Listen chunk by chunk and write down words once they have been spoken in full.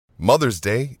Mother's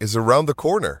Day is around the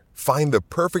corner. Find the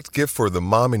perfect gift for the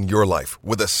mom in your life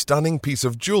with a stunning piece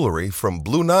of jewelry from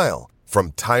Blue Nile.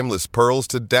 From timeless pearls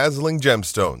to dazzling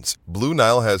gemstones, Blue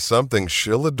Nile has something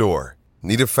she'll adore.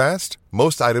 Need it fast?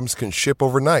 Most items can ship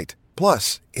overnight.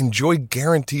 Plus, enjoy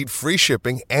guaranteed free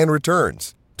shipping and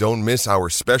returns. Don't miss our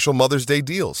special Mother's Day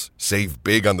deals. Save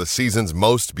big on the season's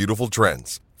most beautiful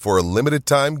trends. For a limited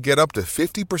time, get up to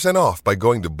 50% off by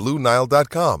going to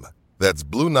BlueNile.com. That's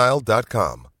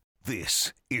BlueNile.com.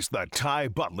 This is the Ty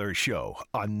Butler Show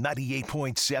on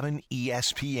 98.7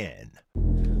 ESPN.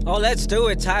 Oh, let's do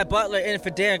it. Ty Butler in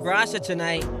for Dan Grosser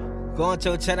tonight. Going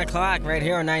till 10 o'clock right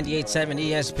here on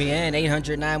 98.7 ESPN,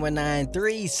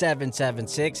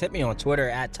 800-919-3776. Hit me on Twitter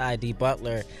at Ty D.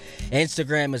 Butler.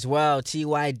 Instagram as well,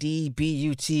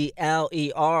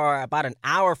 TYDBUTLER. About an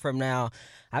hour from now,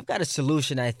 I've got a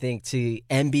solution, I think, to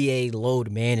NBA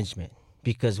load management.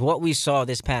 Because what we saw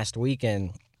this past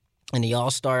weekend in the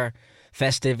All-Star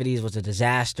festivities was a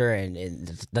disaster, and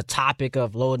the topic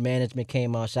of load management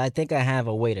came up. So I think I have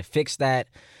a way to fix that.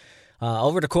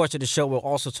 Over the course of the show, we'll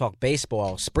also talk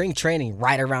baseball. Spring training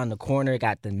right around the corner.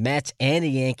 Got the Mets and the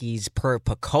Yankees per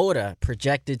PECOTA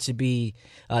projected to be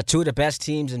two of the best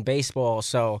teams in baseball.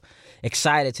 So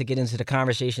excited to get into the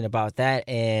conversation about that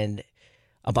and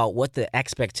about what the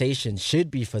expectations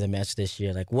should be for the Mets this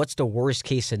year. Like, what's the worst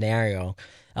case scenario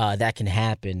that can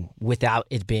happen without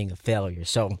it being a failure?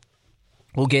 So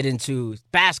we'll get into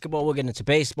basketball. We'll get into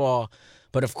baseball.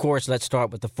 But, of course, let's start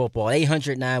with the football.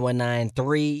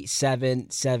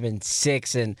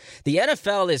 800-919-3776. And the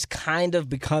NFL is kind of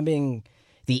becoming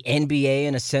the NBA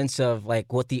in a sense of,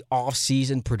 like, what the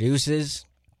offseason produces.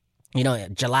 You know,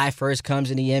 July 1st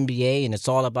comes in the NBA, and it's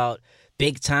all about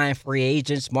big-time free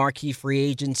agents, marquee free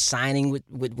agents signing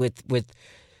with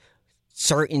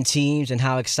certain teams and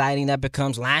how exciting that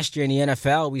becomes. Last year in the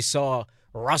NFL, we saw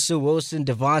Russell Wilson,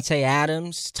 Devontae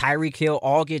Adams, Tyreek Hill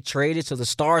all get traded, so the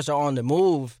stars are on the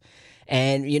move.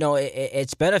 And, you know,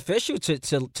 it's beneficial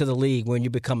to the league when you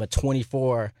become a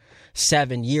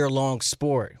 24/7 year-long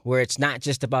sport where it's not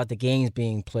just about the games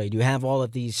being played. You have all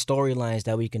of these storylines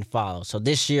that we can follow. So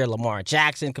this year, Lamar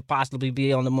Jackson could possibly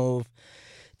be on the move,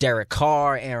 Derek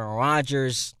Carr, Aaron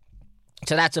Rodgers.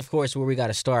 So that's, of course, where we got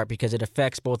to start because it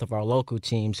affects both of our local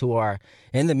teams who are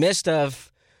in the midst of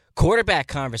quarterback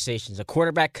conversations, a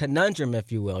quarterback conundrum, if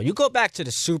you will. You go back to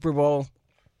the Super Bowl,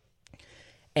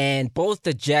 and both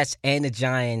the Jets and the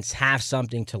Giants have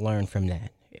something to learn from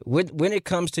that. When it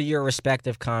comes to your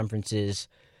respective conferences,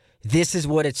 this is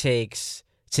what it takes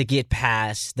to get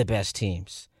past the best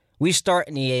teams. We start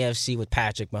in the AFC with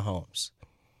Patrick Mahomes.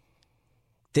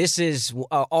 This is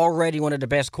already one of the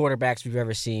best quarterbacks we've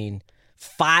ever seen.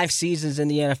 5 seasons in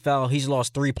the NFL, he's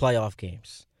lost 3 playoff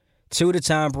games. 2 to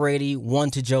Tom Brady,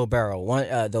 1 to Joe Burrow.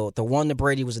 The one to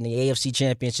Brady was in the AFC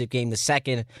Championship game. The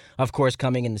second, of course,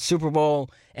 coming in the Super Bowl.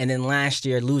 And then last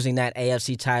year, losing that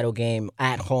AFC title game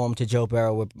at home to Joe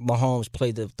Burrow, where Mahomes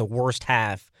played the worst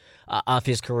half of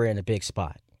his career in a big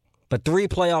spot. But 3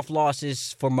 playoff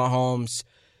losses for Mahomes.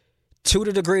 2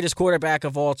 to the greatest quarterback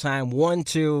of all time. 1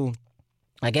 to,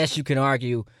 I guess you can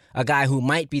argue, a guy who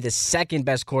might be the second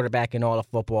best quarterback in all of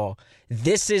football.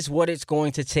 This is what it's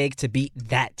going to take to beat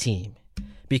that team.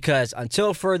 Because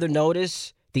until further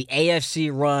notice, the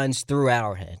AFC runs through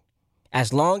Arrowhead.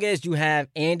 As long as you have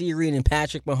Andy Reid and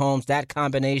Patrick Mahomes, that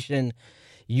combination,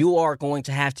 you are going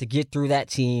to have to get through that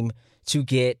team to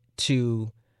get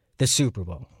to the Super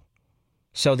Bowl.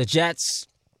 So the Jets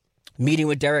meeting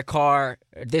with Derek Carr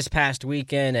this past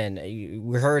weekend, and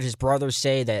we heard his brother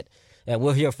say that, and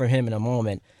we'll hear from him in a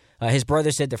moment. His brother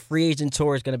said the free agent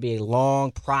tour is going to be a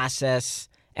long process.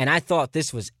 And I thought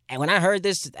this was, when I heard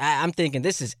this, I'm thinking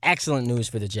this is excellent news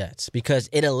for the Jets because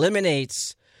it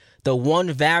eliminates the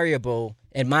one variable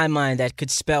in my mind that could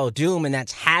spell doom, and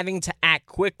that's having to act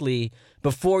quickly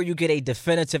before you get a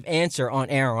definitive answer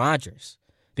on Aaron Rodgers.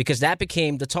 Because that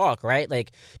became the talk, right?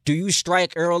 Like, do you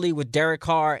strike early with Derek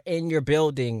Carr in your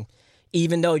building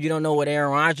even though you don't know what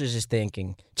Aaron Rodgers is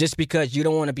thinking, just because you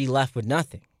don't want to be left with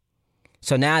nothing?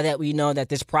 So now that we know that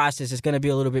this process is going to be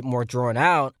a little bit more drawn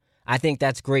out, I think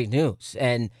that's great news.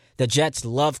 And the Jets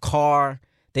love Carr.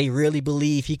 They really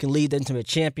believe he can lead them to a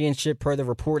championship per the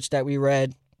reports that we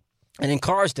read. And in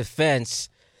Carr's defense,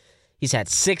 he's had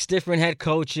 6 different head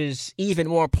coaches, even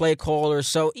more play callers.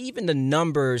 So even the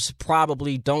numbers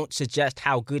probably don't suggest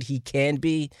how good he can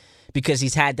be because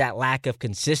he's had that lack of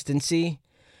consistency.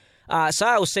 So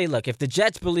I would say, look, if the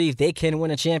Jets believe they can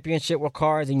win a championship with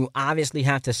Carr, then you obviously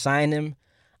have to sign him.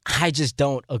 I just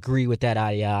don't agree with that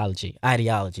ideology.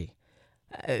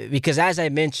 Because as I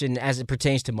mentioned, as it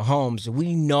pertains to Mahomes,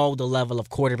 we know the level of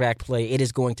quarterback play it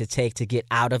is going to take to get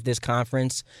out of this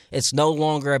conference. It's no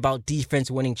longer about defense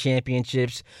winning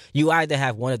championships. You either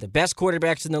have one of the best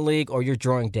quarterbacks in the league or you're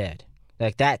drawing dead.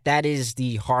 Like that is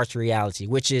the harsh reality,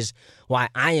 which is why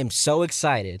I am so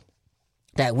excited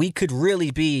that we could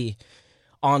really be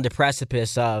on the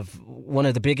precipice of one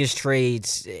of the biggest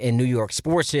trades in New York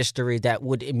sports history that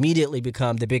would immediately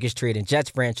become the biggest trade in Jets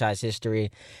franchise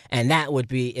history. And that would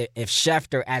be if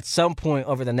Schefter at some point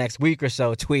over the next week or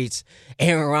so tweets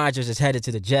Aaron Rodgers is headed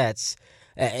to the Jets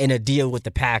in a deal with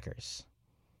the Packers.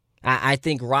 I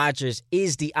think Rodgers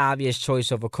is the obvious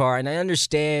choice over Carr, and I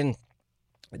understand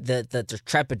the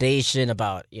trepidation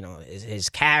about, his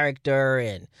character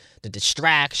and the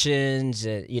distractions,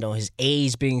 his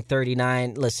age being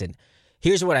 39. Listen,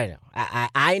 here's what I know.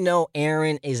 I know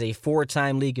Aaron is a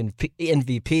 4-time league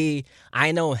MVP.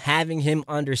 I know having him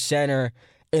under center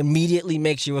immediately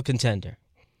makes you a contender.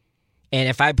 And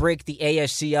if I break the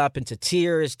AFC up into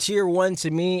tiers, tier 1 to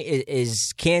me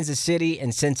is Kansas City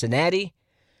and Cincinnati.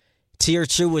 Tier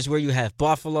 2 is where you have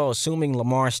Buffalo, assuming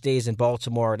Lamar stays in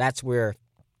Baltimore. That's where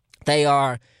they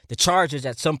are. The Chargers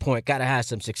at some point got to have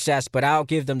some success, but I'll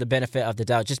give them the benefit of the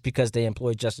doubt just because they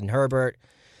employed Justin Herbert.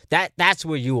 That's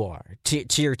where you are,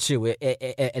 tier 2.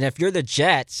 And if you're the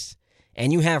Jets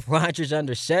and you have Rodgers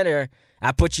under center,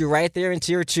 I put you right there in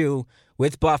tier 2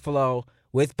 with Buffalo,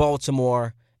 with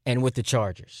Baltimore, and with the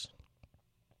Chargers.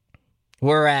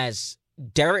 Whereas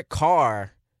Derek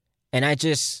Carr, and I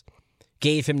just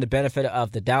gave him the benefit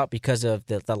of the doubt because of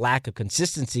the lack of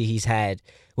consistency he's had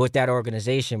with that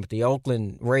organization, with the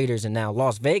Oakland Raiders and now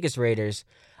Las Vegas Raiders.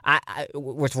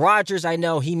 With Rodgers, I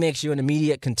know he makes you an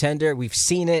immediate contender. We've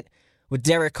seen it. With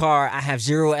Derek Carr, I have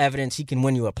zero evidence he can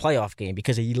win you a playoff game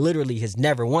because he literally has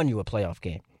never won you a playoff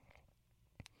game.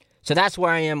 So that's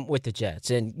where I am with the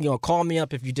Jets. And, call me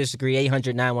up if you disagree,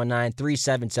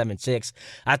 800-919-3776.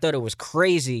 I thought it was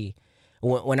crazy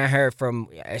when I heard from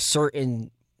a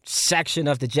certain section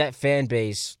of the Jet fan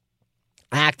base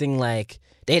acting like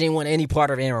they didn't want any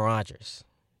part of Aaron Rodgers.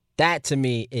 That to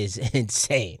me is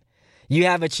insane. You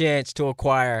have a chance to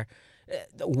acquire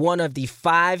one of the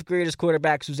 5 greatest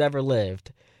quarterbacks who's ever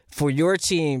lived for your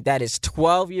team that is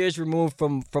 12 years removed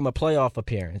from a playoff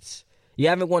appearance. You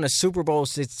haven't won a Super Bowl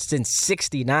since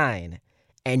 69,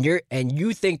 and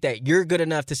you think that you're good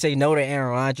enough to say no to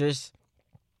Aaron Rodgers?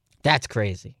 That's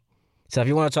crazy. So if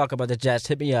you want to talk about the Jets,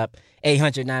 hit me up,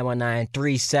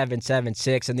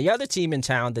 800-919-3776. And the other team in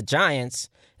town, the Giants,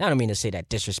 I don't mean to say that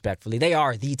disrespectfully. They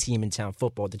are the team in town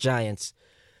football, the Giants.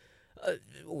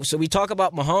 So we talk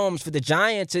about Mahomes. For the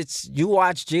Giants, it's you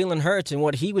watch Jalen Hurts and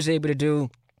what he was able to do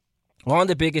on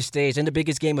the biggest stage, in the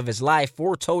biggest game of his life,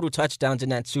 4 total touchdowns in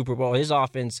that Super Bowl. His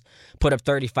offense put up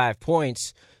 35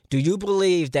 points. Do you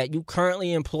believe that you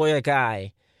currently employ a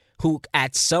guy who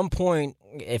at some point,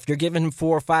 if you're giving him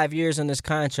 4 or 5 years on this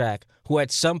contract, who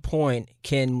at some point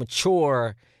can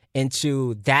mature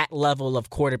into that level of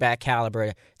quarterback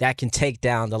caliber that can take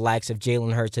down the likes of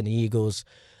Jalen Hurts and the Eagles,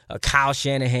 Kyle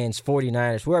Shanahan's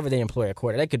 49ers, whoever they employ a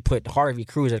quarterback? They could put Harvey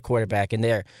Cruz at quarterback, and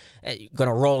they're going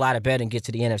to roll out of bed and get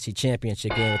to the NFC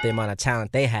Championship game with the amount of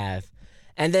talent they have.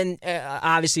 And then,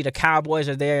 obviously, the Cowboys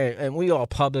are there, and we all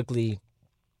publicly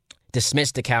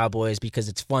dismiss the Cowboys because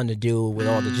it's fun to do with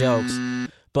all the jokes.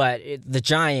 But the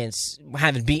Giants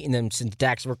haven't beaten them since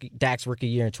Dak's rookie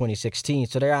year in 2016,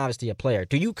 so they're obviously a player.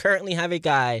 Do you currently have a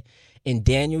guy in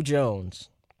Daniel Jones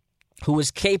who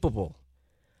is capable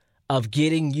of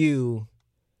getting you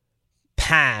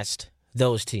past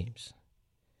those teams?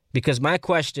 Because my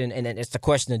question, and it's the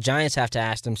question the Giants have to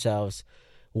ask themselves,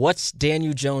 what's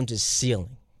Daniel Jones'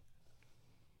 ceiling?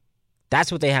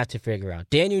 That's what they have to figure out.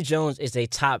 Daniel Jones is a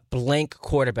top blank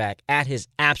quarterback at his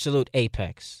absolute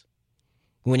apex.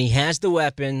 When he has the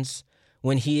weapons,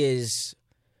 when he is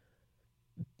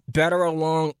better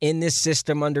along in this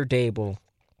system under Dable,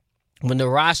 when the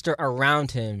roster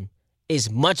around him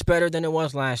is much better than it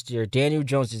was last year, Daniel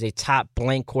Jones is a top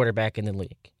blank quarterback in the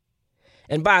league.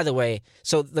 And by the way,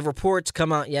 so the reports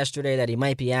come out yesterday that he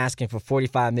might be asking for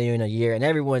 $45 million a year, and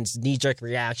everyone's knee-jerk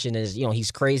reaction is,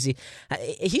 he's crazy.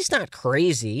 He's not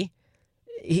crazy.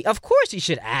 Of course he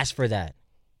should ask for that.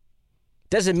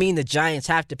 Doesn't mean the Giants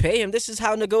have to pay him. This is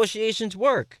how negotiations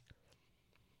work.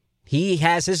 He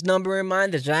has his number in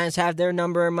mind. The Giants have their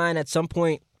number in mind. At some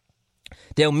point,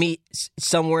 they'll meet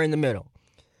somewhere in the middle.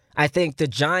 I think the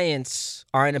Giants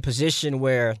are in a position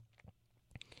where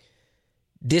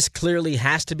this clearly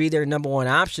has to be their number one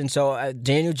option. So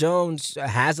Daniel Jones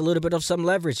has a little bit of some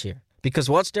leverage here. Because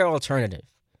what's their alternative?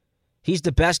 He's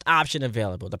the best option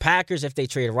available. The Packers, if they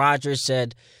trade Rodgers,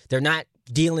 said they're not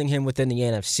dealing him within the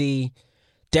NFC.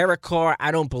 Derek Carr,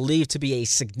 I don't believe to be a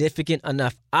significant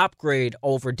enough upgrade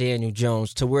over Daniel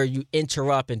Jones to where you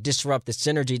interrupt and disrupt the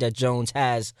synergy that Jones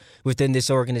has within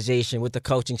this organization, with the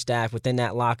coaching staff, within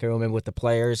that locker room, and with the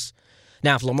players.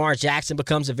 Now, if Lamar Jackson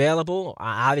becomes available,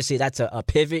 obviously that's a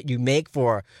pivot you make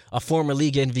for a former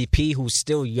league MVP who's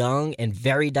still young and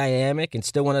very dynamic and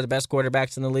still one of the best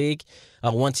quarterbacks in the league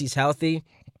once he's healthy.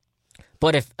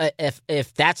 But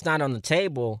if that's not on the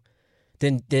table,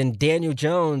 then Daniel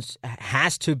Jones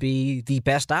has to be the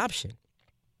best option.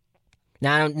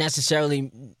 Now, I don't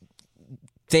necessarily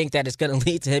think that it's going to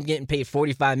lead to him getting paid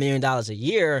 $45 million a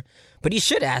year, but he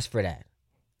should ask for that.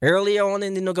 Early on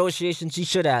in the negotiations, he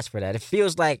should ask for that. It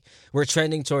feels like we're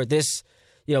trending toward this,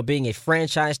 being a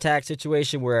franchise tag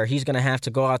situation where he's going to have to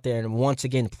go out there and once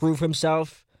again prove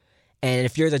himself. And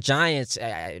if you're the Giants,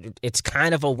 it's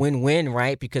kind of a win-win,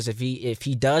 right? Because if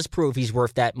he does prove he's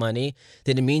worth that money,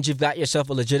 then it means you've got yourself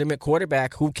a legitimate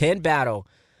quarterback who can battle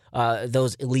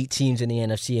those elite teams in the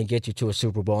NFC and get you to a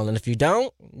Super Bowl. And if you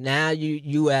don't, now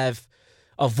you have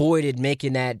avoided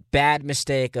making that bad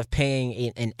mistake of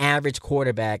paying an average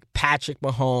quarterback, Patrick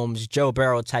Mahomes, Joe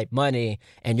Burrow type money,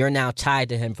 and you're now tied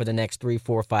to him for the next 3,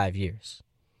 4, 5 years.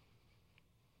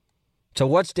 So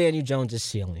what's Daniel Jones'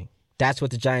 ceiling? That's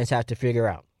what the Giants have to figure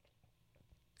out.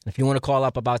 If you want to call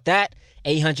up about that,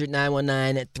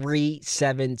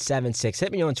 800-919-3776.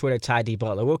 Hit me on Twitter, Ty D.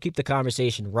 Butler. We'll keep the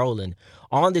conversation rolling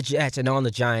on the Jets and on the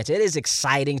Giants. It is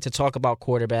exciting to talk about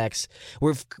quarterbacks.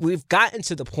 We've gotten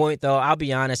to the point, though, I'll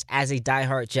be honest, as a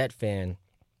diehard Jet fan,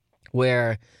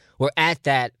 where we're at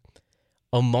that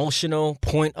emotional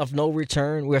point of no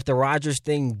return, where if the Rodgers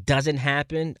thing doesn't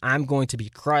happen, I'm going to be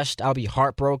crushed. I'll be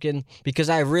heartbroken because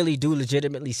I really do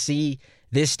legitimately see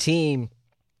this team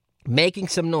making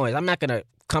some noise. I'm not going to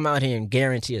come out here and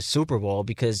guarantee a Super Bowl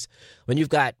because when you've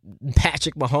got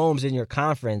Patrick Mahomes in your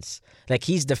conference, like,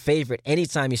 he's the favorite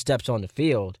anytime he steps on the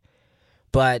field.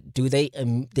 But do they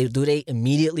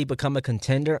immediately become a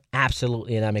contender?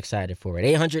 Absolutely, and I'm excited for it.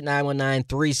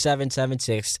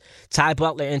 800-919-3776. Ty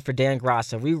Butler in for Dan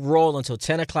Grassa. We roll until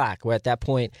 10 o'clock, where at that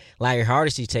point, Larry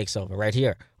Hardesty takes over right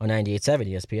here on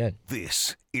 98.7 ESPN.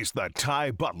 This is the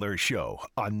Ty Butler Show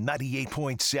on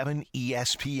 98.7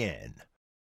 ESPN.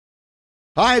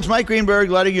 Hi, it's Mike Greenberg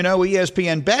letting you know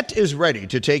ESPN Bet is ready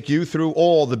to take you through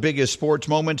all the biggest sports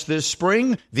moments this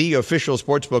spring. The official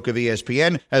sportsbook of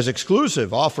ESPN has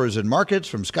exclusive offers and markets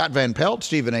from Scott Van Pelt,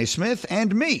 Stephen A. Smith,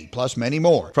 and me, plus many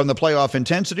more. From the playoff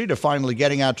intensity to finally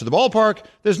getting out to the ballpark,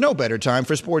 there's no better time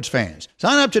for sports fans.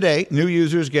 Sign up today. New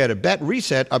users get a bet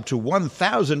reset up to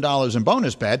 $1,000 in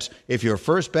bonus bets if your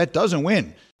first bet doesn't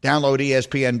win. Download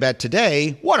ESPN Bet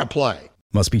today. What a play.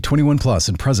 Must be 21 plus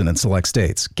and present in select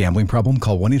states. Gambling problem?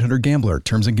 Call 1-800-GAMBLER.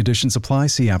 Terms and conditions apply.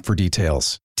 See app for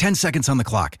details. 10 seconds on the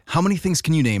clock. How many things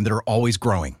can you name that are always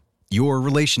growing? Your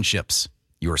relationships,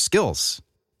 your skills,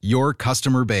 your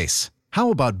customer base.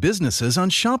 How about businesses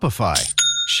on Shopify?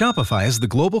 Shopify is the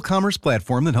global commerce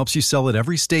platform that helps you sell at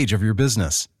every stage of your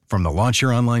business. From the launch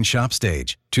your online shop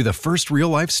stage to the first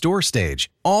real-life store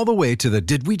stage, all the way to the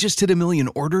did we just hit 1 million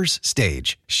orders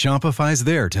stage. Shopify's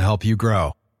there to help you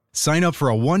grow. Sign up for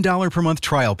a $1 per month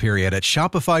trial period at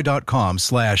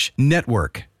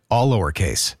shopify.com/network, all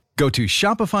lowercase. Go to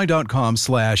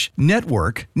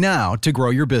shopify.com/network now to grow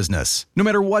your business, no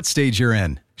matter what stage you're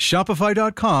in.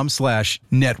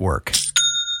 Shopify.com/network.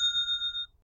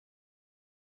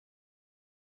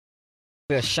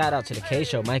 A shout out to the K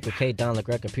Show, Michael K, Don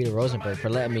LeGrec, and Peter Rosenberg for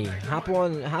letting me hop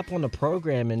on the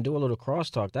program and do a little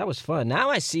crosstalk. That was fun. Now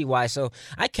I see why. So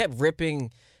I kept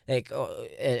ripping.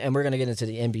 And we're going to get into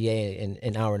the NBA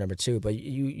in hour number 2, but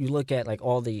you look at like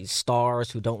all the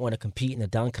stars who don't want to compete in the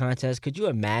dunk contest. Could you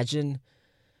imagine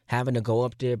having to go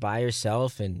up there by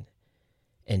yourself and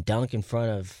dunk in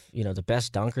front of, the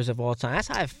best dunkers of all time? That's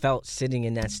how I felt sitting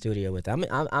in that studio with them.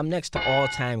 I'm next to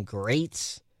all-time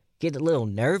greats. Get a little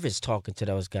nervous talking to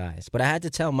those guys. But I had to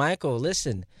tell Michael,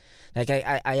 listen, like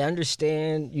I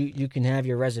understand you can have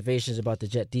your reservations about the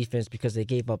Jet defense because they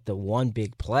gave up the one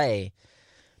big play.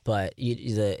 But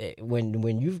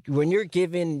when you're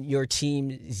giving your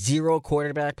team zero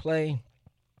quarterback play,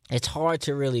 it's hard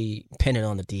to really pin it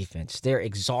on the defense. They're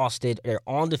exhausted. They're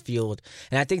on the field,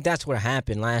 and I think that's what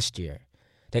happened last year.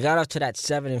 They got up to that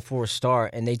 7-4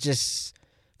 start, and they just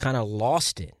kind of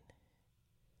lost it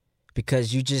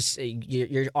because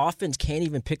your offense can't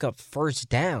even pick up first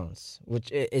downs,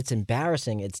 which it's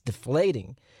embarrassing. It's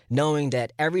deflating, knowing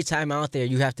that every time out there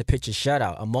you have to pitch a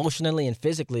shutout. Emotionally and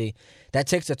physically, that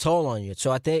takes a toll on you.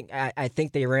 So I think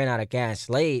they ran out of gas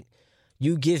late.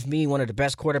 You give me one of the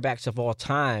best quarterbacks of all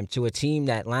time to a team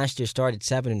that last year started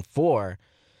 7-4,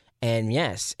 and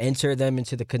yes, enter them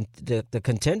into the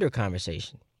contender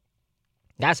conversation.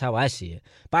 That's how I see it.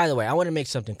 By the way, I want to make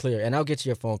something clear, and I'll get to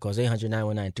your phone calls,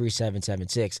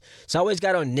 800-919-3776. So I always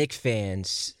got on Knicks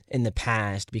fans in the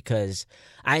past because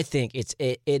I think it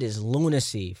is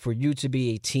lunacy for you to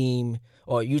be a team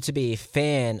or you to be a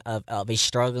fan of a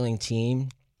struggling team,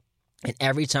 and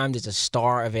every time there's a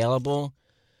star available,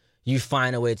 you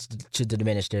find a way to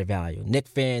diminish their value.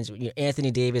 Knicks fans, Anthony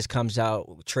Davis comes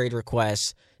out, trade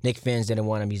requests. Knicks fans didn't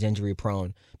want him. He's injury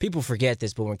prone. People forget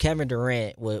this, but when Kevin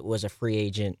Durant was a free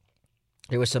agent,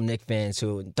 there were some Knicks fans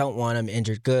who don't want him,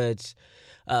 injured goods.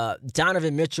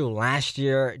 Donovan Mitchell last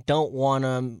year, don't want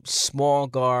him, small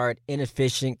guard,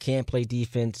 inefficient, can't play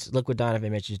defense. Look what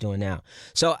Donovan Mitchell's doing now.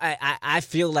 So I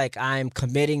feel like I'm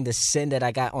committing the sin that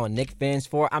I got on Knicks fans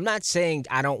for. I'm not saying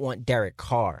I don't want Derek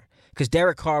Carr, because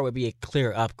Derek Carr would be a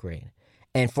clear upgrade.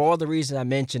 And for all the reasons I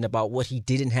mentioned about what he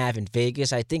didn't have in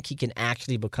Vegas, I think he can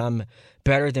actually become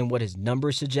better than what his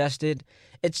numbers suggested.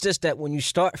 It's just that when you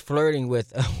start flirting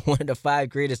with one of the 5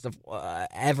 greatest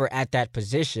ever at that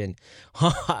position,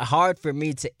 hard for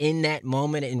me to, in that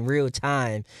moment in real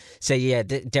time, say, yeah,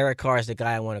 Derek Carr is the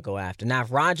guy I want to go after. Now,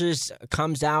 if Rodgers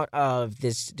comes out of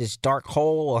this dark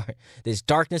hole or this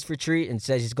darkness retreat and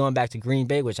says he's going back to Green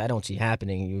Bay, which I don't see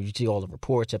happening, you see all the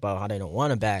reports about how they don't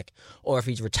want him back, or if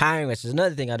he's retiring, which is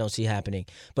another thing I don't see happening.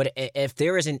 But if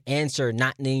there is an answer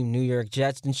not named New York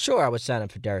Jets, then sure, I would sign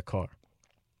up for Derek Carr.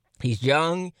 He's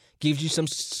young, gives you some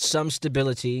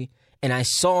stability, and I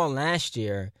saw last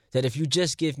year that if you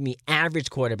just give me average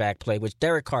quarterback play, which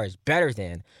Derek Carr is better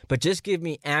than, but just give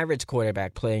me average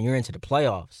quarterback play and you're into the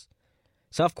playoffs.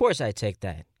 So, of course, I take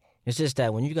that. It's just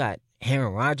that when you got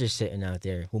Aaron Rodgers sitting out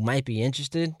there who might be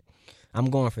interested, I'm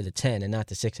going for the 10 and not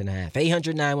the 6.5.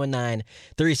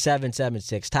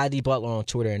 800-919-3776. Ty D. Butler on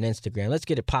Twitter and Instagram. Let's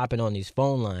get it popping on these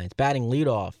phone lines. Batting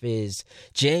leadoff is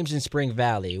James in Spring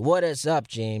Valley. What is up,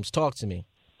 James? Talk to me.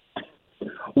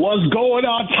 What's going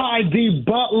on, Ty D.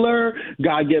 Butler?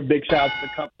 Gotta give big shout out to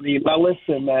the company. Now,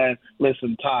 listen, man.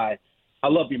 Listen, Ty. I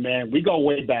love you, man. We go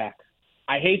way back.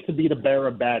 I hate to be the bearer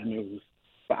of bad news,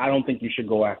 but I don't think you should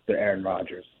go after Aaron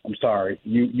Rodgers. I'm sorry.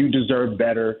 You deserve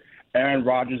better. Aaron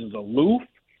Rodgers is aloof.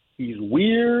 He's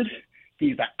weird.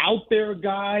 He's an out-there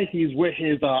guy. He's with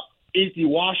his Easy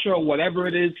Washer or whatever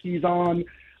it is he's on.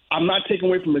 I'm not taking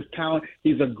away from his talent.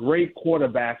 He's a great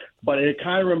quarterback, but it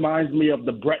kind of reminds me of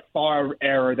the Brett Favre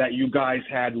era that you guys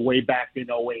had way back in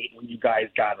 '08 when you guys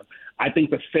got him. I think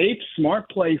the safe, smart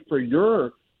play for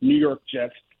your New York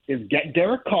Jets is get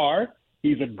Derek Carr.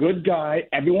 He's a good guy.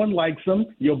 Everyone likes him.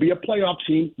 You'll be a playoff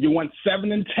team. You went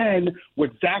 7-10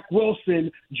 with Zach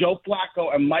Wilson, Joe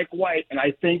Flacco, and Mike White. And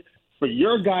I think for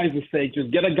your guys' sake, just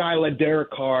get a guy like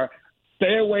Derek Carr.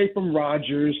 Stay away from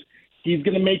Rodgers. He's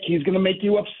gonna make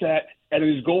you upset. And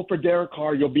then just go for Derek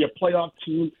Carr. You'll be a playoff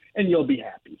team, and you'll be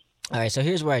happy. All right, so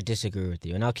here's where I disagree with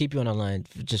you, and I'll keep you on the line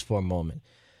just for a moment.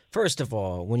 First of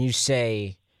all, when you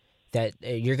say that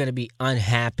you're going to be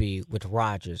unhappy with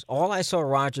Rodgers. All I saw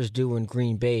Rodgers do in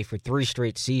Green Bay for 3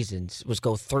 straight seasons was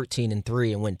go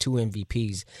 13-3 and win 2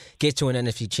 MVPs, get to an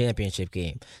NFC Championship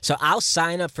game. So I'll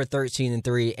sign up for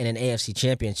 13-3 in an AFC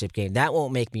Championship game. That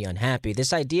won't make me unhappy.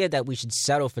 This idea that we should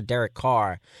settle for Derek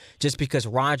Carr just because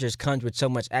Rodgers comes with so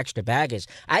much extra baggage,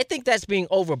 I think that's being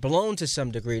overblown to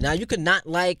some degree. Now, you could not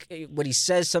like what he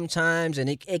says sometimes, and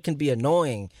it can be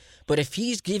annoying. But if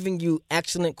he's giving you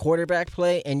excellent quarterback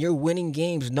play and you're winning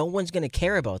games, no one's going to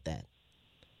care about that.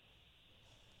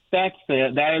 That's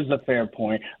fair. That is a fair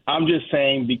point. I'm just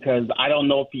saying because I don't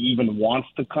know if he even wants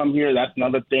to come here. That's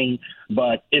another thing.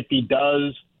 But if he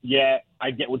does, yeah,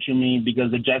 I get what you mean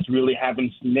because the Jets really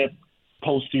haven't sniffed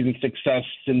postseason success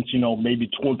since, maybe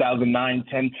 2009,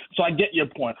 10. So I get your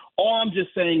point. All I'm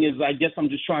just saying is I guess I'm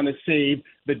just trying to save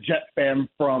the Jet fan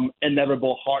from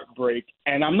inevitable heartbreak.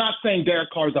 And I'm not saying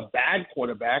Derek Carr is a bad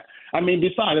quarterback.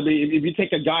 Besides, if you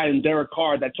take a guy in Derek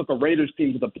Carr that took a Raiders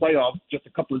team to the playoffs just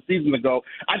a couple of seasons ago,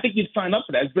 I think you'd sign up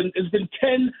for that. It's been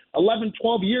 10, 11,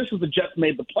 12 years since the Jets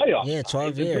made the playoffs. Yeah,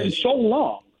 12 years. It's been so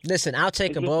long. Listen, I'll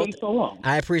take them both. Been so long.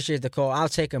 I appreciate the call. I'll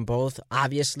take them both,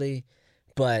 obviously.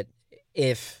 But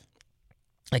if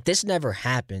this never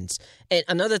happens, and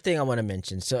another thing I want to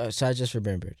mention, so I just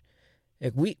remembered,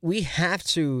 we have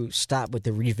to stop with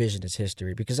the revisionist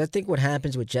history because I think what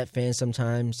happens with Jet fans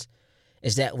sometimes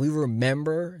is that we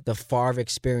remember the Favre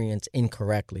experience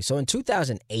incorrectly. So in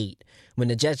 2008, when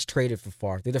the Jets traded for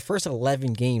Favre, through the first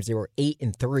 11 games, they were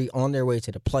 8-3 on their way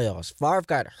to the playoffs. Favre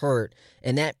got hurt,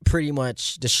 and that pretty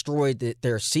much destroyed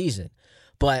their season.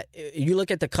 But you look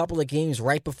at the couple of games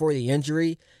right before the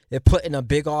injury, they're putting up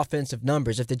big offensive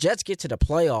numbers. If the Jets get to the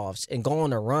playoffs and go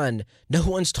on a run, no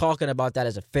one's talking about that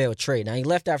as a failed trade. Now, he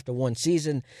left after one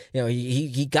season.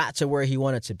 He got to where he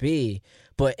wanted to be.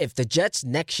 But if the Jets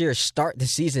next year start the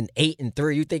season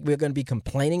 8-3, you think we're going to be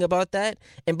complaining about that?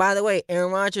 And by the way,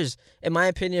 Aaron Rodgers, in my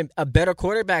opinion, a better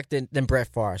quarterback than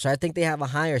Brett Favre. So I think they have a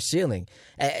higher ceiling.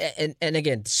 And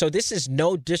again, so this is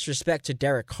no disrespect to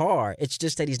Derek Carr. It's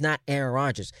just that he's not Aaron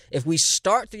Rodgers. If we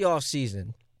start the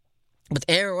offseason with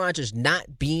Aaron Rodgers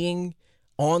not being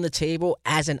on the table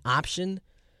as an option,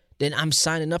 then I'm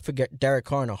signing up for Derek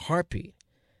Carr in a heartbeat.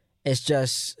 It's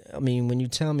just, I mean, when you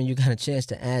tell me you got a chance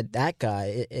to add that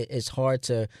guy, it's hard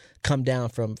to come down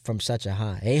from such a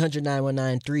high.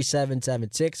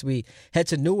 800-919-3776. We head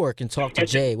to Newark and talk to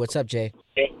Jay. What's up, Jay?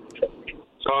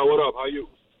 What up? How you?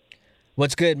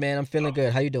 What's good, man? I'm feeling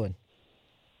good. How you doing?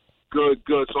 Good.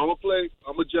 So I'm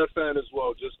a Jet fan as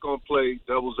well. Just going to play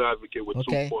devil's advocate with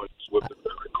 2 points with the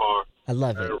Derek Carr and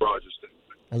Aaron Rodgers thing.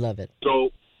 I love it.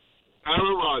 So,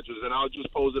 Aaron Rodgers, and I'll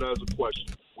just pose it as a question.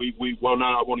 I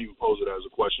won't even pose it as a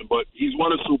question, but he's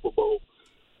won a Super Bowl.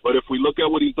 But if we look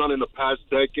at what he's done in the past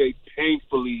decade,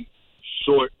 painfully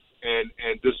short and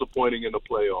disappointing in the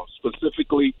playoffs,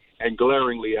 specifically and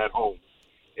glaringly at home.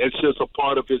 It's just a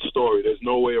part of his story. There's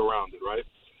no way around it, right?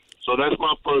 So that's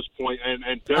my first point. And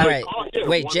Derek all right, Carr,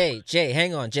 wait, Jay,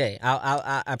 hang on, Jay.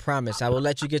 I promise I will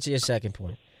let you get to your second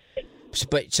point.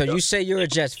 But so you say you're a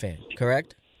Jets fan,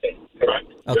 correct? Correct.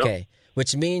 Okay. Yep.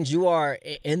 Which means you are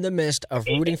in the midst of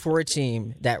rooting for a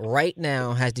team that right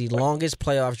now has the longest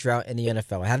playoff drought in the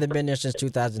NFL. I haven't been there since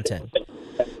 2010.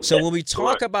 So when we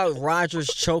talk about Rodgers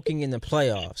choking in the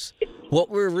playoffs, what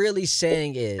we're really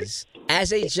saying is,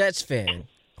 as a Jets fan,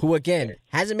 who, again,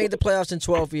 hasn't made the playoffs in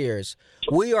 12 years,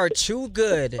 we are too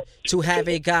good to have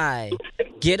a guy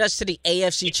get us to the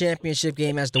AFC Championship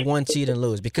game as the 1 seed and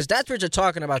lose. Because that's what you're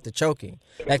talking about, the choking.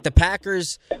 Like, the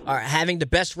Packers are having the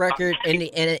best record in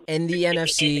the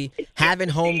NFC, having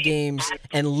home games,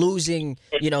 and losing,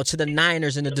 to the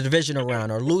Niners in the divisional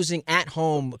round, or losing at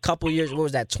home a couple years. What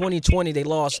was that? 2020, they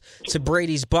lost to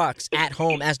Brady's Bucks at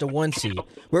home as the 1 seed.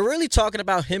 We're really talking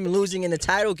about him losing in the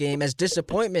title game as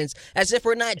disappointments, as if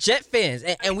we're not Jet fans,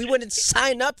 and we wouldn't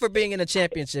sign up for being in a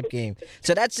championship game.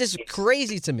 So that's just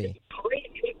crazy to me.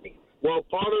 Well,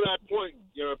 part of that point,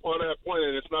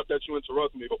 and it's not that you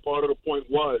interrupt me, but part of the point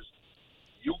was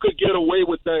you could get away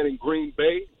with that in Green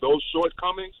Bay, those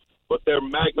shortcomings, but they're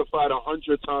magnified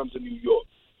 100 times in New York.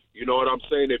 You know what I'm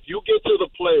saying? If you get to the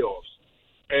playoffs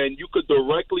and you could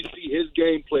directly see his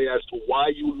gameplay as to why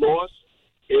you lost,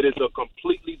 it is a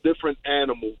completely different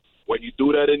animal when you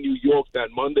do that in New York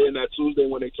that Monday and that Tuesday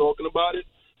when they're talking about it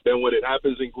than when it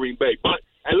happens in Green Bay.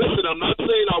 And listen, I'm not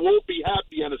saying I won't be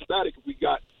happy and ecstatic if we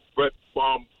got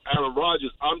Aaron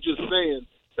Rodgers. I'm just saying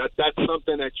that that's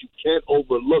something that you can't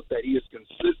overlook, that he is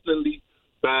consistently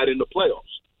bad in the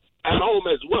playoffs, at home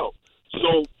as well.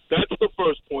 So that's the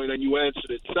first point, and you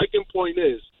answered it. Second point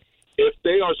is, if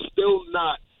they are still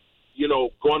not,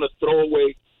 going to throw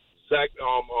away Zach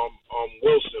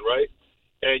Wilson, right,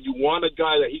 and you want a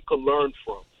guy that he could learn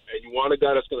from, and you want a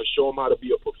guy that's going to show him how to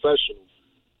be a professional,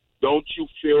 don't you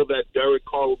feel that Derek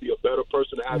Carr will be a better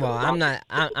person to have? Well,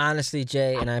 honestly,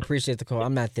 Jay, and I appreciate the call.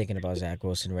 I'm not thinking about Zach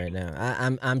Wilson right now.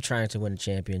 I'm trying to win a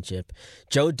championship.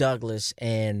 Joe Douglas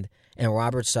and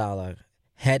Robert Saleh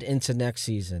head into next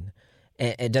season.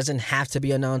 And it doesn't have to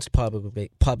be announced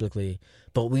publicly,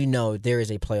 but we know there is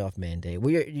a playoff mandate.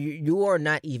 You are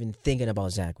not even thinking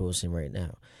about Zach Wilson right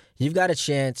now. You've got a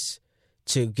chance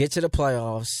to get to the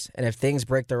playoffs, and if things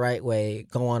break the right way,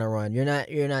 go on a run. You're not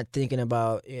thinking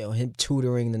about him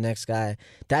tutoring the next guy.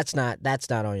 That's not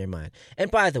on your mind.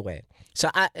 And by the way, so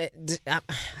I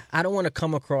don't want to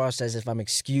come across as if I'm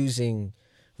excusing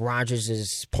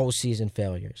Rodgers' postseason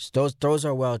failures. Those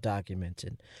are well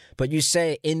documented. But you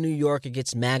say in New York it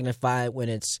gets magnified when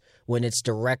it's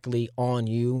directly on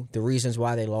you, the reasons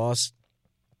why they lost.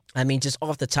 I mean, just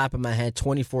off the top of my head,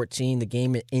 2014, the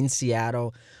game in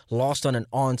Seattle, lost on an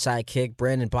onside kick.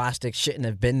 Brandon Bostic shouldn't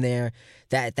have been there.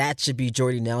 That should be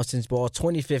Jordy Nelson's ball.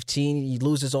 2015, he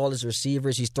loses all his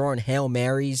receivers. He's throwing Hail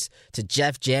Marys to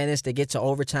Jeff Janis. They get to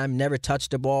overtime, never touch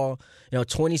the ball.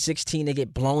 2016, they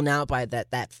get blown out by that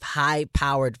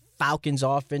high-powered Falcons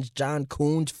offense, John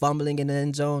Coons fumbling in the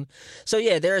end zone. So,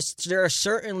 yeah, there are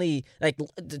certainly, like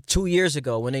 2 years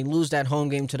ago when they lose that home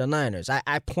game to the Niners,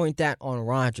 I point that on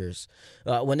Rodgers.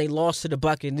 When they lost to the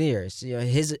Buccaneers,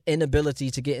 his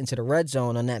inability to get into the red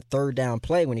zone on that third down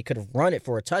play when he could have run it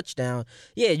for a touchdown,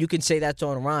 yeah, you can say that's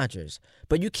on Rodgers.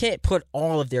 But you can't put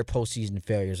all of their postseason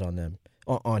failures on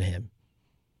him.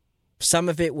 Some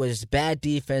of it was bad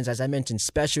defense, as I mentioned,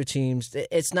 special teams.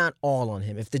 It's not all on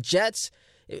him. If the Jets,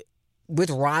 with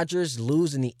Rodgers,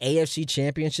 lose in the AFC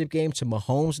Championship game to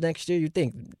Mahomes next year, you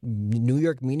think New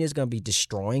York media is going to be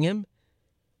destroying him?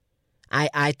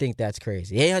 I think that's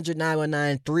crazy.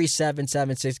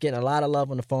 800-919-3776. Getting a lot of love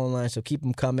on the phone line, so keep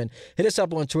them coming. Hit us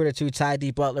up on Twitter, too, Ty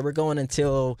D. Butler. We're going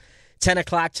until 10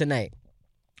 o'clock tonight.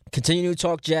 Continue to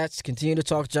talk Jets, continue to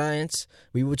talk Giants.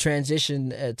 We will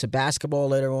transition to basketball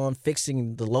later on,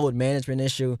 fixing the load management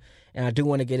issue. And I do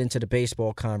want to get into the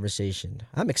baseball conversation.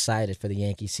 I'm excited for the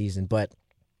Yankee season, but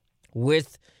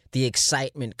with the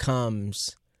excitement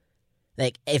comes,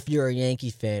 like, if you're a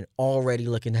Yankee fan, already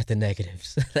looking at the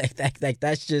negatives. like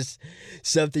that's just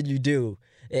something you do.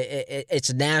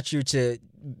 It's natural to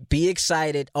be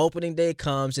excited. Opening day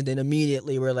comes, and then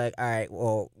immediately we're like, all right,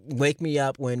 well, wake me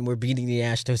up when we're beating the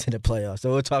Astros in the playoffs.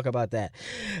 So we'll talk about that.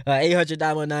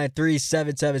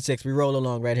 800-919-3776. We roll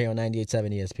along right here on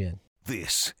 98.7 ESPN.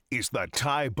 This is the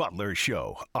Ty Butler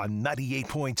Show on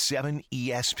 98.7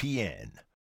 ESPN.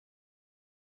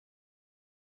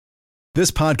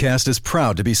 This podcast is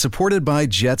proud to be supported by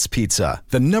Jets Pizza,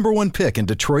 the #1 pick in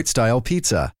Detroit-style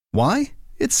pizza. Why?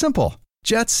 It's simple.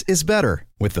 Jets is better.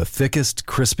 With the thickest,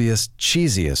 crispiest,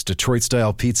 cheesiest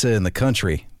Detroit-style pizza in the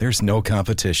country, there's no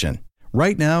competition.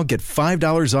 Right now, get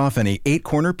 $5 off any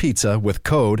 8-corner pizza with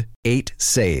code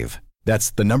 8SAVE.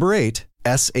 That's the number 8,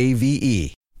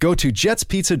 SAVE. Go to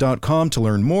jetspizza.com to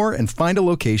learn more and find a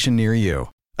location near you.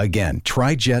 Again,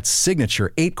 try Jet's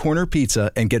signature 8-corner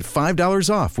pizza and get $5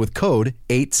 off with code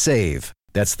 8SAVE.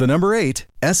 That's the number 8,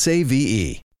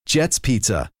 SAVE. Jet's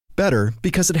Pizza. Better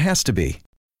because it has to be.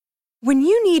 When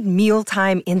you need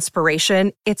mealtime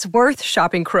inspiration, it's worth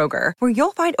shopping Kroger, where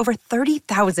you'll find over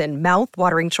 30,000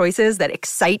 mouth-watering choices that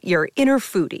excite your inner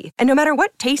foodie. And no matter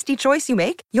what tasty choice you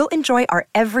make, you'll enjoy our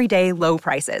everyday low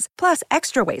prices, plus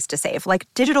extra ways to save, like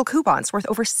digital coupons worth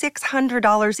over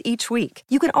 $600 each week.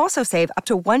 You can also save up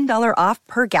to $1 off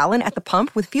per gallon at the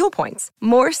pump with fuel points.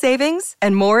 More savings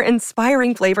and more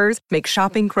inspiring flavors make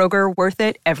shopping Kroger worth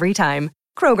it every time.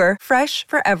 Kroger, fresh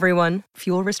for everyone.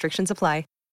 Fuel restrictions apply.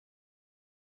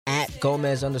 At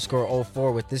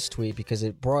Gomez_04 with this tweet, because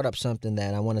it brought up something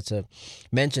that I wanted to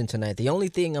mention tonight. The only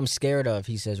thing I'm scared of,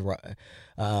 he says,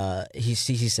 he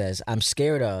says, I'm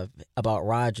scared of about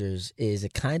Rodgers is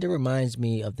it kind of reminds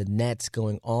me of the Nets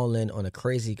going all in on a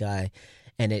crazy guy,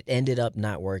 and it ended up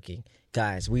not working.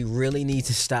 Guys, we really need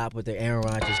to stop with the Aaron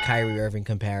Rodgers, Kyrie Irving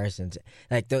comparisons.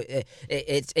 Like,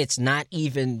 it's not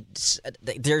even,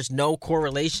 there's no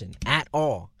correlation at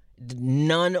all.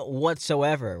 None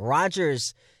whatsoever.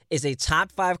 Rodgers is a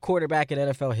top 5 quarterback in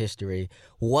NFL history,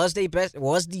 was the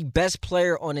best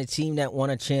player on a team that won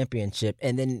a championship,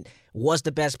 and then was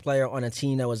the best player on a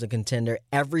team that was a contender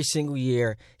every single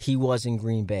year he was in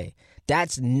Green Bay.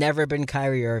 That's never been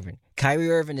Kyrie Irving. Kyrie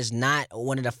Irving is not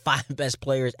one of the 5 best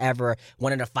players ever,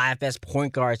 one of the 5 best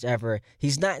point guards ever.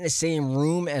 He's not in the same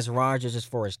room as Rodgers as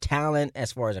far as talent,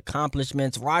 as far as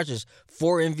accomplishments. Rodgers,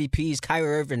 4 MVPs.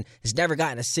 Kyrie Irving has never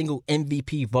gotten a single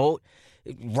MVP vote.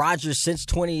 Rodgers, since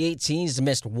 2018, has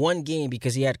missed 1 game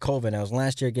because he had COVID. That was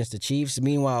last year against the Chiefs.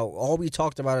 Meanwhile, all we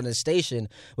talked about on the station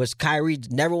was Kyrie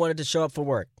never wanted to show up for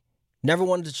work. Never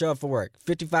wanted to show up for work.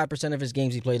 55% of his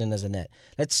games he played in as a net.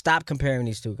 Let's stop comparing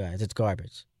these two guys. It's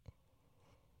garbage.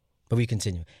 But we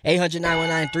continue.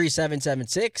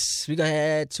 800-919-3776. We go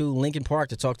ahead to Lincoln Park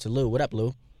to talk to Lou. What up,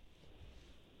 Lou?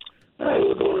 Hey,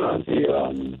 what's going on? See,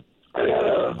 I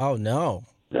got Oh, no.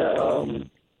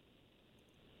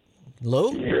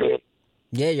 Lou?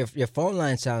 Yeah, your phone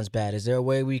line sounds bad. Is there a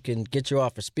way we can get you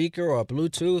off a speaker or a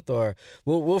Bluetooth, or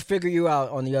we'll figure you out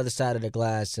on the other side of the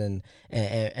glass and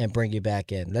bring you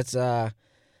back in. Let's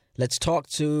talk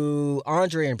to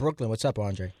Andre in Brooklyn. What's up,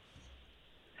 Andre?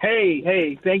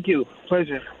 Hey, thank you.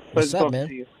 Pleasure What's up, talking man?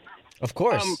 to you. Of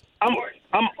course. I'm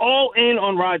all in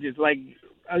on Rodgers. Like,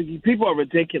 people are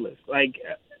ridiculous. Like,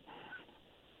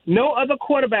 no other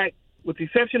quarterback, with the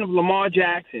exception of Lamar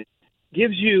Jackson,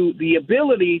 gives you the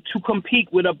ability to compete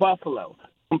with a Buffalo,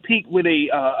 compete with a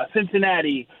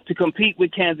Cincinnati, to compete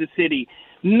with Kansas City.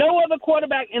 No other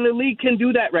quarterback in the league can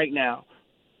do that right now.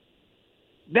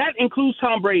 That includes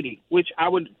Tom Brady, which I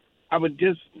would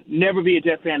just never be a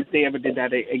Jet fan if they ever did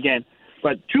that again.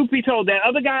 But truth be told, that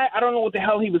other guy, I don't know what the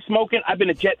hell he was smoking. I've been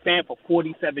a Jet fan for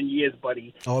 47 years,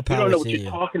 buddy. Oh, you don't know what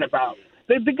you're talking about.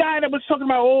 The guy that was talking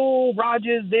about,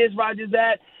 Rodgers this, Rodgers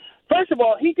that. First of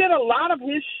all, he did a lot of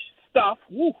his stuff,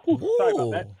 sorry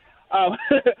about that,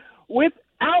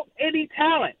 without any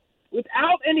talent,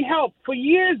 without any help. For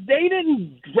years, they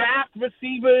didn't draft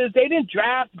receivers. They didn't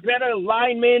draft better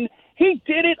linemen. He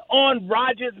did it on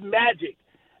Rodgers' magic.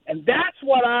 And that's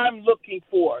what I'm looking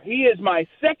for. He is my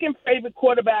second favorite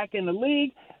quarterback in the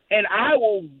league, and I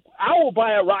will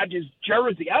buy a Rodgers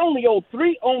jersey. I only own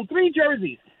three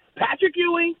jerseys: Patrick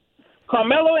Ewing,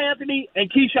 Carmelo Anthony,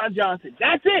 and Keyshawn Johnson.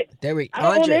 That's it. I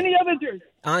don't own any other jersey.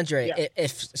 Andre,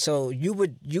 if so, you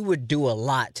would do a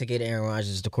lot to get Aaron Rodgers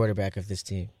as the quarterback of this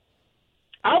team.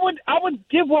 I would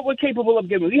give what we're capable of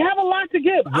giving. We have a lot to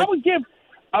give. I would give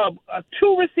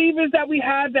two receivers that we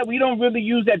have that we don't really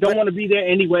use that don't want to be there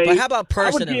anyway. But how about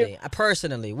personally?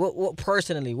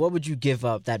 What would you give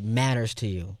up that matters to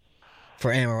you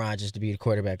for Aaron Rodgers to be the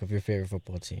quarterback of your favorite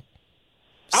football team?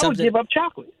 I would give up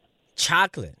chocolate.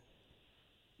 Chocolate?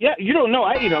 Yeah, you don't know.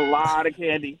 I eat a lot of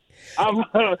candy.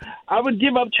 I would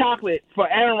give up chocolate for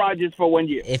Aaron Rodgers for 1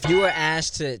 year. If you were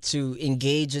asked to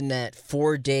engage in that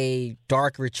 4-day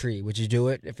dark retreat, would you do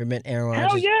it if it meant Aaron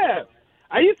Rodgers? Hell yeah.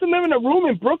 I used to live in a room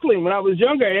in Brooklyn when I was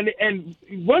younger, and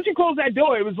once you close that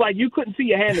door, it was like you couldn't see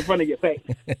your hand in front of your face.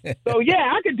 So,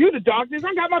 yeah, I could do the darkness.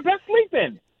 I got my best sleep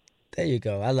in. There you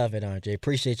go. I love it, Andre.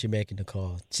 Appreciate you making the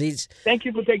call. See, thank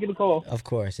you for taking the call. Of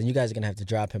course, and you guys are going to have to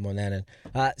drop him on that end.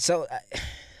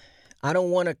 I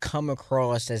don't want to come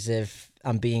across as if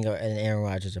I'm being an Aaron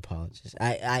Rodgers apologist.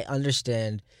 I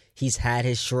understand he's had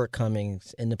his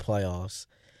shortcomings in the playoffs.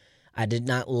 I did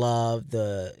not love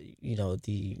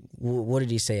what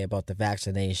did he say about the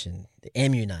vaccination, the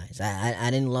immunize. I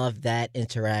didn't love that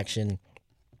interaction.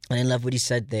 I didn't love what he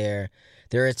said there.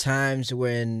 There are times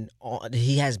when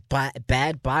he has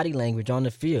bad body language on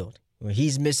the field, where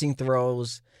he's missing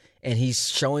throws and he's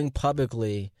showing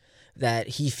publicly that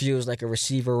he feels like a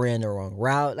receiver ran the wrong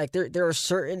route. Like there are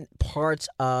certain parts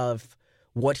of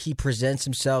what he presents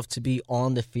himself to be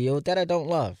on the field that I don't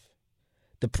love.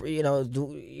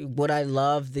 What I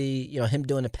love, him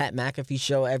doing the Pat McAfee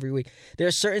show every week. There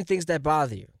are certain things that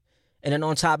bother you. And then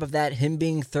on top of that, him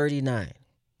being 39.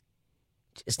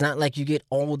 It's not like you get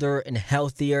older and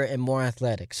healthier and more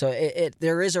athletic. So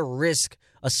there is a risk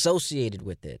associated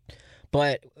with it.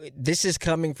 But this is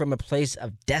coming from a place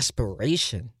of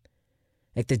desperation.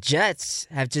 Like the Jets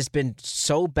have just been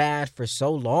so bad for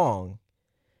so long.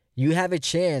 You have a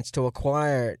chance to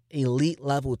acquire elite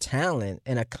level talent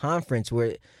in a conference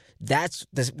where that's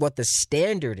what the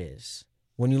standard is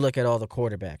when you look at all the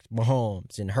quarterbacks.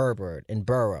 Mahomes and Herbert and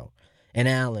Burrow and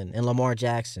Allen and Lamar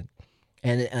Jackson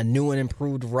and a new and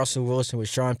improved Russell Wilson with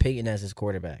Sean Payton as his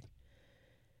quarterback.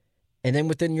 And then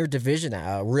within your division,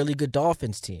 a really good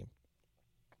Dolphins team.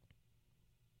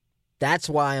 That's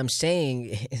why I'm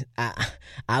saying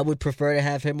I would prefer to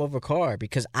have him over Carr,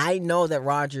 because I know that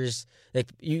Rodgers,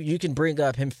 like you can bring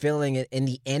up him filling it in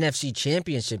the NFC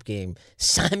Championship game.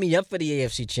 Sign me up for the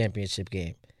AFC Championship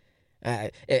game.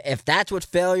 If that's what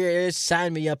failure is,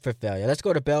 sign me up for failure. Let's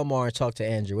go to Belmar and talk to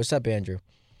Andrew. What's up, Andrew?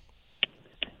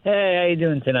 Hey, how you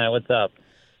doing tonight? What's up?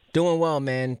 Doing well,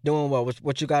 man. Doing well.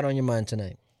 What you got on your mind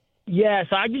tonight? Yeah,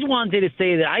 so I just wanted to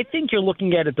say that I think you're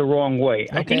looking at it the wrong way.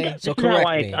 Okay, I think so correct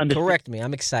me. Correct me.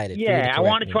 I'm excited. Yeah, I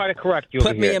want to try to correct you.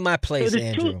 Put me in my place,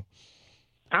 Andrew.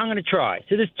 I'm going to try.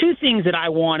 So there's two things that I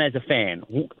want as a fan.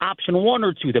 Option 1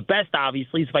 or 2. The best,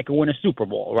 obviously, is if I can win a Super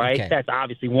Bowl, right? Okay. That's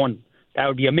obviously one. That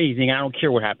would be amazing. I don't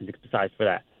care what happens besides for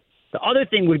that. The other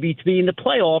thing would be to be in the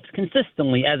playoffs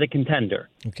consistently as a contender.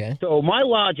 Okay. So my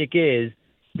logic is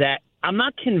that I'm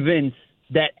not convinced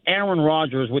that Aaron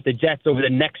Rodgers with the Jets over the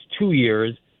next 2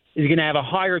 years is going to have a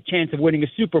higher chance of winning a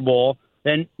Super Bowl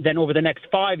than over the next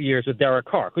 5 years with Derek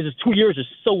Carr, because his 2 years is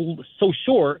so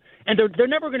short, and they're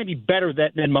never going to be better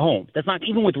than Mahomes. That's not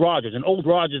even with Rodgers. An old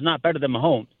Rodgers is not better than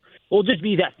Mahomes. It'll just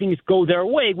be that things go their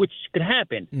way, which could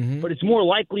happen. Mm-hmm. But it's more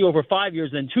likely over 5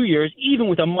 years than 2 years, even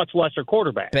with a much lesser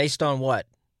quarterback. Based on what?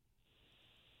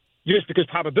 Just because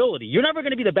probability. You're never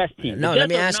going to be the best team. No, the let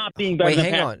me Jets ask. are not being better wait, than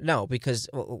hang Pat. on. No, because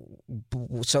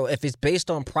so if it's based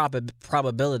on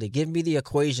probability, give me the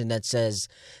equation that says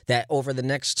that over the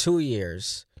next 2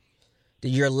 years, that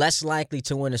you're less likely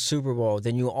to win a Super Bowl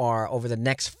than you are over the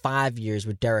next 5 years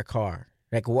with Derek Carr.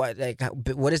 Like what? Like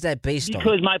what is that based on?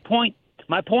 Because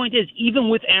my point is, even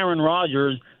with Aaron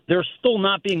Rodgers, they're still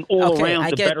not being all around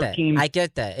the better team. I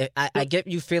get that. I get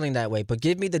you feeling that way. But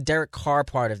give me the Derek Carr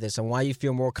part of this and why you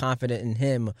feel more confident in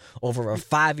him over a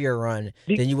 5-year run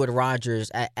than you would Rodgers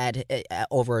at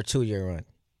over a 2-year run.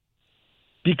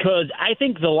 Because I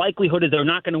think the likelihood is they're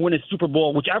not going to win a Super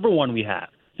Bowl, whichever one we have.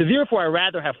 So therefore, I'd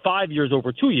rather have 5 years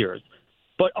over 2 years.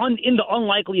 But in the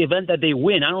unlikely event that they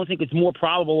win, I don't think it's more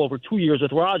probable over 2 years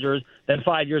with Rodgers than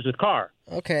 5 years with Carr.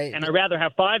 Okay. And I'd rather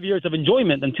have 5 years of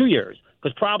enjoyment than 2 years,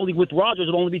 because probably with Rodgers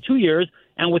it'll only be 2 years,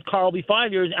 and with Carr it'll be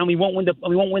 5 years, and we won't win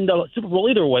the Super Bowl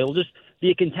either way. It'll just be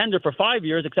a contender for 5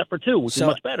 years, except for 2, which is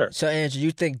much better. So, Andrew,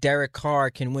 you think Derek Carr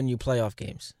can win you playoff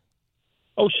games?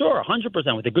 Oh, sure,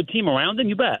 100%. With a good team around him,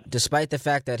 you bet. Despite the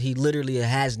fact that he literally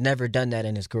has never done that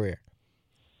in his career.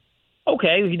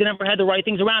 Okay, he never had the right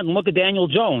things around him. Look at Daniel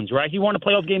Jones, right? He won a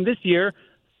playoff game this year.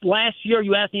 Last year,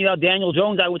 you asked me about Daniel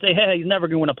Jones, I would say, hey, he's never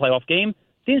going to win a playoff game.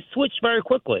 Things switched very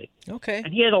quickly. Okay.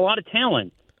 And he has a lot of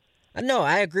talent. No,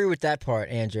 I agree with that part,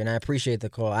 Andrew, and I appreciate the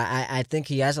call. I think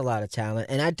he has a lot of talent,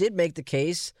 and I did make the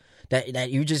case that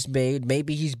you just made.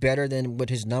 Maybe he's better than what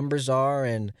his numbers are,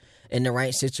 and in the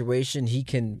right situation, he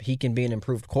can be an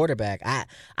improved quarterback. I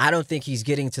don't think he's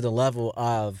getting to the level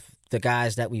of the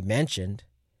guys that we mentioned.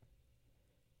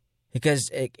 Because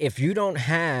if you don't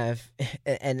have,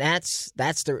 and that's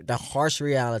the harsh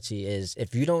reality is,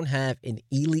 if you don't have an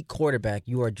elite quarterback,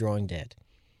 you are drawing dead.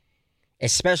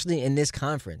 Especially in this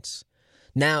conference.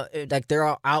 Now, like, there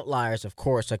are outliers, of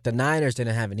course. Like, the Niners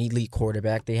didn't have an elite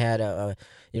quarterback. They had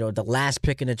the last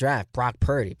pick in the draft, Brock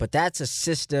Purdy. But that's a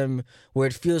system where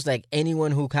it feels like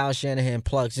anyone who Kyle Shanahan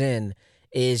plugs in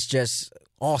is just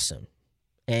awesome.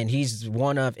 And he's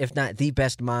one of, if not the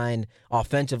best mind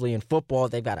offensively in football.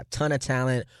 They've got a ton of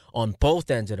talent on both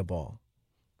ends of the ball.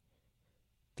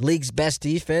 The league's best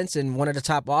defense and one of the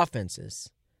top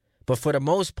offenses. But for the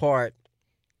most part,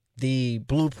 the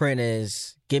blueprint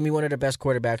is give me one of the best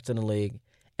quarterbacks in the league,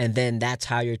 and then that's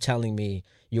how you're telling me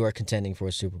you are contending for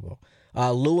a Super Bowl.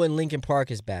 Lou in Lincoln Park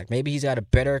is back. Maybe he's got a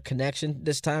better connection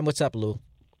this time. What's up, Lou?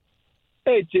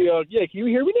 Hey, Gio. Yeah, can you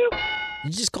hear me now?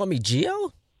 You just call me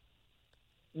Gio?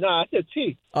 No, I said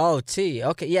T. Oh, T.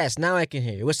 Okay, yes, now I can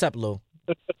hear you. What's up, Lou?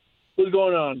 What's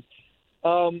going on?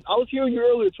 I was hearing you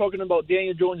earlier talking about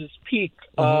Daniel Jones' peak.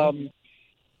 Mm-hmm.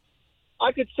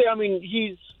 I could say,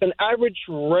 he's an average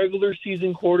regular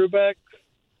season quarterback.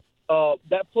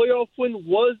 That playoff win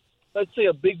was, let's say,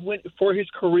 a big win for his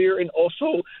career, and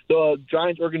also the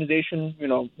Giants organization,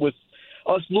 with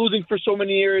us losing for so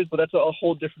many years, but that's a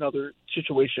whole different other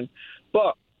situation.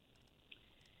 But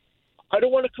I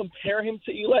don't want to compare him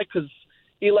to Eli, because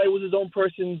Eli was his own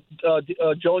person.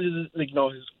 Jones is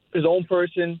his own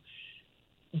person.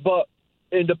 But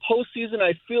in the postseason,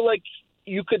 I feel like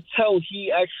you could tell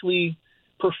he actually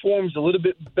performs a little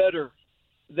bit better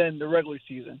than the regular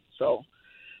season. So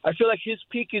I feel like his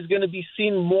peak is going to be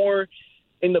seen more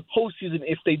in the postseason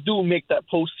if they do make that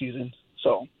postseason.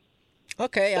 So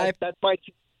okay, that's my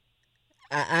team.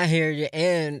 I hear you,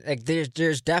 and like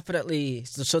there's definitely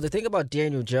so the thing about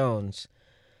Daniel Jones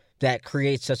that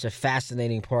creates such a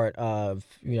fascinating part of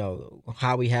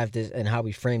how we have this and how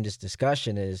we frame this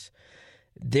discussion is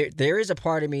there is a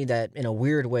part of me that in a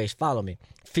weird way, follow me,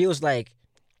 feels like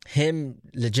him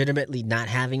legitimately not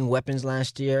having weapons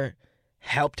last year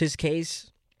helped his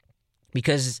case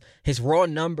because his raw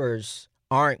numbers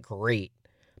aren't great,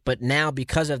 but now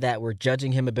because of that we're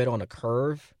judging him a bit on a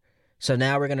curve. So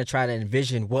now we're going to try to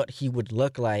envision what he would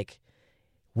look like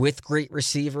with great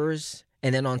receivers.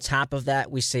 And then on top of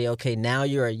that, we say, okay, now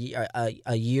you're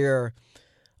a year,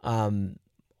 one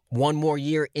more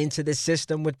year into the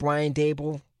system with Brian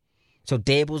Daboll. So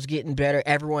Dable's getting better.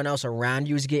 Everyone else around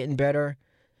you is getting better.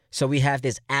 So we have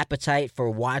this appetite for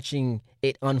watching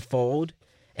it unfold.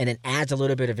 And it adds a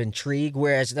little bit of intrigue.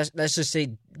 Whereas let's just say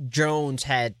Jones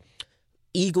had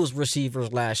Eagles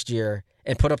receivers last year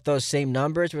and put up those same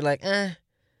numbers. We're like,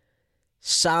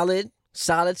 solid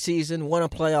season, won a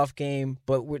playoff game,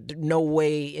 but no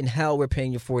way in hell we're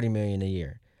paying you $40 million a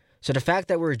year. So the fact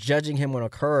that we're judging him on a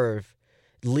curve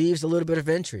leaves a little bit of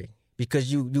intrigue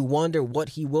because you wonder what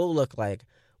he will look like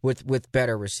with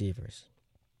better receivers.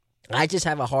 I just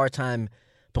have a hard time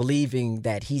believing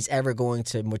that he's ever going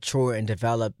to mature and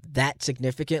develop that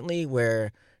significantly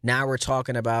where now we're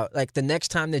talking about, like, the next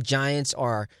time the Giants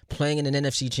are playing in an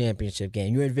NFC championship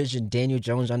game, you envision Daniel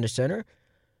Jones under center?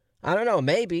 I don't know,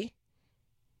 maybe.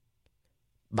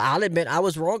 But I'll admit I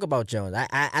was wrong about Jones.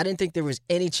 I didn't think there was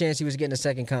any chance he was getting a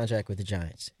second contract with the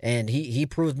Giants. And he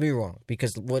proved me wrong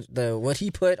because what he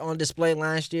put on display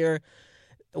last year,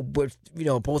 with,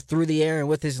 both through the air and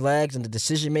with his legs and the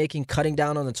decision-making, cutting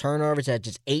down on the turnovers at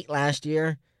just 8 last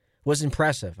year, was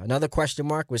impressive. Another question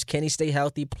mark was, can he stay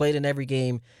healthy? Played in every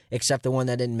game except the one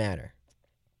that didn't matter.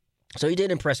 So he did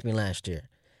impress me last year.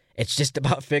 It's just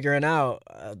about figuring out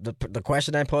the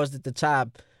question I posed at the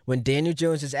top. When Daniel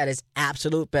Jones is at his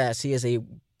absolute best, he is a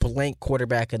blank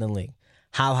quarterback in the league.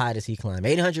 How high does he climb?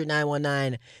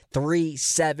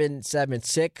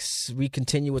 800-919-3776. We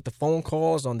continue with the phone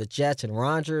calls on the Jets and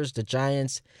Rodgers, the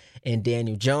Giants and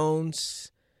Daniel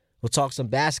Jones. We'll talk some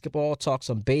basketball, talk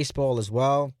some baseball as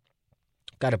well.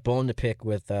 Got a bone to pick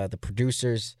with the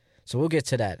producers, so we'll get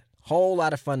to that. Whole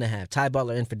lot of fun to have. Ty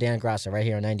Butler in for Dan Grassa right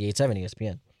here on 98.7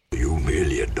 ESPN. You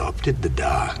merely adopted the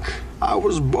dark. I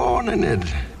was born in it,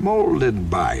 molded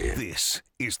by it. This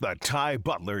is the Ty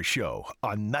Butler Show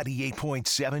on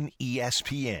 98.7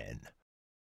 ESPN.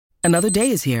 Another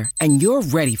day is here, and you're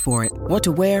ready for it. What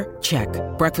to wear? Check.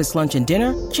 Breakfast, lunch, and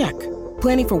dinner? Check.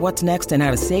 Planning for what's next and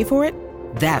how to save for it?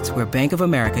 That's where Bank of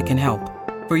America can help.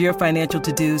 For your financial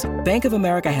to-dos, Bank of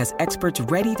America has experts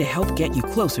ready to help get you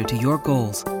closer to your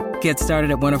goals. Get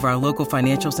started at one of our local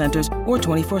financial centers or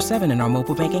 24/7 in our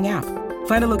mobile banking app.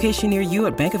 Find a location near you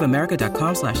at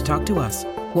bankofamerica.com/talktous.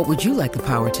 What would you like the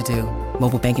power to do?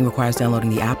 Mobile banking requires downloading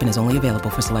the app and is only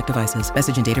available for select devices.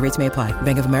 Message and data rates may apply.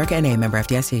 Bank of America NA, member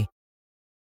FDIC.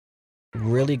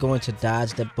 Really going to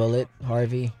dodge the bullet,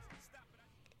 Harvey?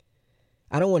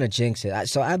 I don't want to jinx it.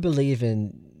 So I believe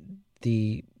in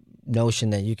the notion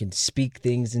that you can speak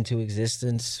things into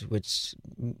existence, which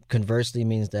conversely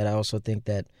means that I also think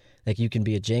that like you can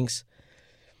be a jinx.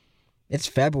 It's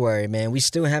February, man. We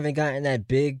still haven't gotten that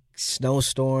big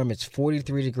snowstorm. It's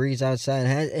 43 degrees outside.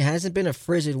 It hasn't been a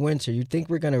frigid winter. You think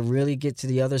we're going to really get to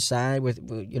the other side with,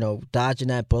 dodging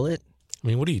that bullet? I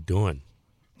mean, what are you doing?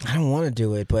 I don't want to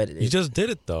do it, but... You just did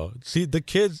it, though. See, the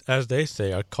kids, as they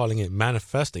say, are calling it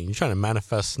manifesting. You're trying to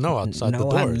manifest snow outside the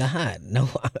doors.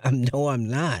 No, I'm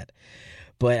not.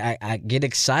 But I get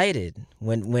excited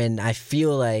when I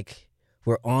feel like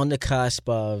we're on the cusp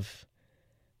of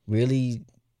really...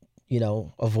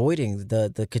 avoiding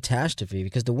the catastrophe,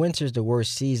 because the winter's the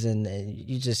worst season and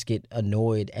you just get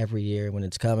annoyed every year when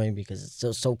it's coming because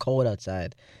it's so cold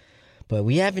outside. But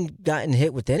we haven't gotten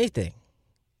hit with anything.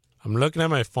 I'm looking at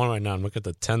my phone right now. I'm looking at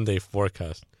the 10-day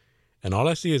forecast. And all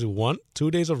I see is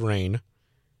 2 days of rain,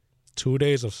 2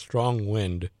 days of strong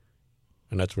wind,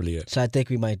 and that's really it. So I think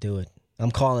we might do it.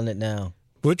 I'm calling it now.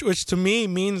 Which to me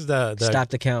means that stop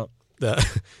the count.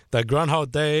 That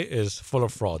Groundhog Day is full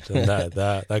of fraud. And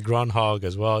that groundhog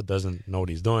as well doesn't know what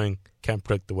he's doing, can't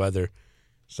predict the weather.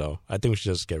 So I think we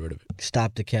should just get rid of it.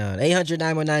 Stop the count.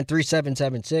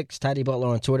 800-919-3776. Ty Butler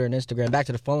on Twitter and Instagram. Back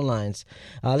to the phone lines.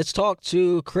 Let's talk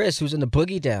to Chris, who's in the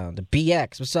Boogie Down, the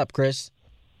BX. What's up, Chris?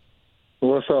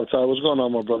 What's up, Ty? What's going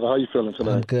on, my brother? How you feeling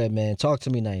today? I'm good, man. Talk to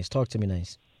me nice.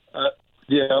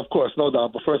 Yeah, of course, no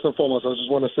doubt. But first and foremost, I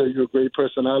just want to say you're a great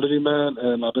personality, man,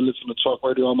 and I've been listening to talk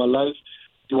radio all my life.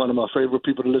 You're one of my favorite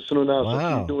people to listen to now. Wow.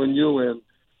 So keep doing you, and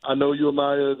I know you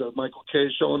admire the Michael K.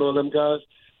 show and all them guys.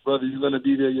 Brother, you're going to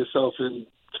be there yourself in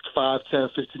 5, 10,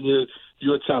 15 years.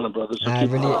 You're a talent, brother. So I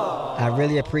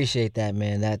really appreciate that,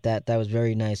 man. That was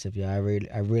very nice of you. I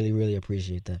really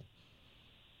appreciate that.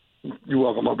 You're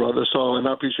welcome, my brother. So, and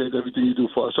I appreciate everything you do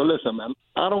for us. So, listen, man,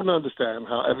 I don't understand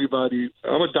how everybody –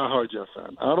 I'm a diehard Jet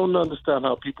fan. I don't understand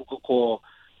how people could call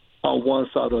on one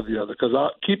side or the other. Because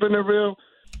keeping it real,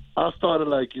 I started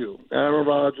like you. Aaron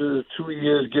Rodgers, 2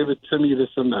 years, give it to me,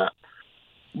 this and that.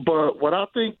 But what I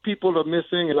think people are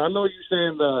missing, and I know you're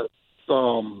saying that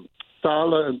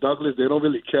Salah and Douglas, they don't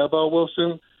really care about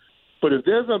Wilson. But if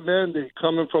there's a mandate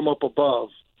coming from up above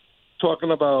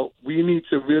talking about we need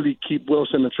to really keep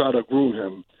Wilson and try to groom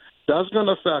him, that's going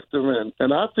to factor in.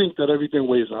 And I think that everything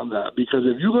weighs on that. Because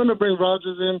if you're going to bring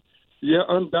Rodgers in, yeah,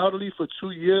 undoubtedly for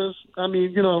 2 years, I mean,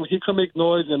 he can make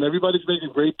noise and everybody's making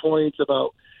great points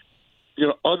about,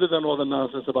 other than all the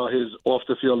nonsense about his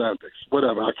off-the-field antics,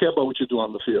 whatever. I care about what you do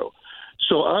on the field.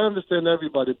 So I understand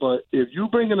everybody, but if you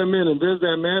bringing him in and there's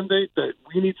that mandate that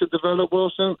we need to develop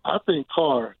Wilson, I think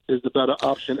Carr is the better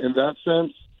option in that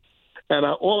sense. And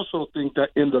I also think that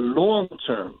in the long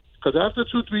term, because after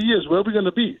 2-3 years, where are we going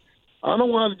to be? I don't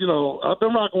want, I've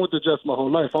been rocking with the Jets my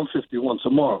whole life. I'm 51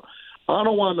 tomorrow. I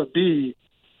don't want to be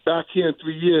back here in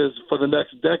 3 years for the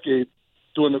next decade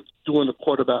doing the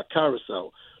quarterback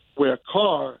carousel, where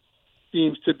Carr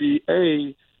seems to be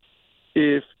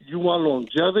if you want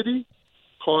longevity,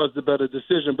 Carr is the better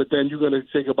decision, but then you're going to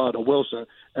think about a Wilson.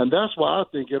 And that's why I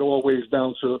think it all weighs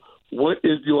down to what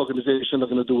is the organization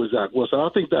going to do with Zach Wilson. I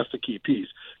think that's the key piece,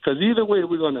 because either way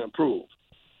we're going to improve.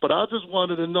 But I just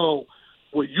wanted to know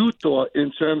what you thought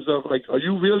in terms of, are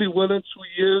you really willing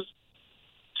 2 years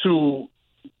to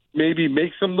maybe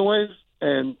make some noise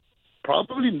and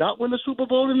probably not win the Super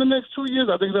Bowl in the next 2 years?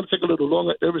 I think it's going to take a little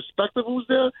longer, irrespective of who's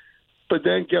there, but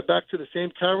then get back to the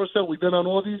same carousel we've been on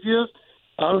all these years.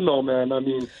 I don't know, man. I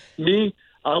mean,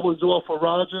 I was all for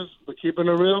Rodgers, but keeping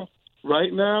it real,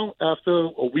 right now, after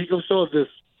a week or so of this,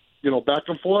 back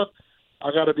and forth,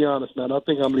 I got to be honest, man. I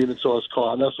think I'm leaning towards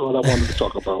Carr, and that's what I wanted to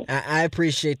talk about. I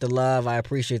appreciate the love. I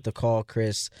appreciate the call,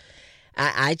 Chris.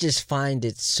 I just find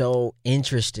it so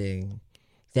interesting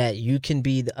that you can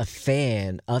be a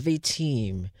fan of a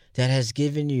team that has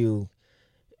given you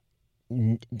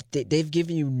they've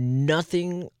given you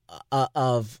nothing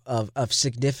of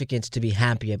significance to be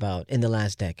happy about in the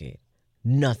last decade.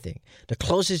 Nothing. The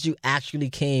closest you actually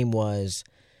came was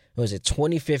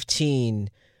 2015,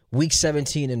 Week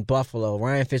 17 in Buffalo,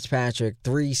 Ryan Fitzpatrick,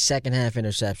 3 second-half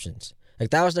interceptions. Like,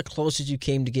 that was the closest you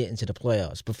came to get into the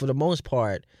playoffs. But for the most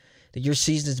part, your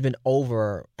season's been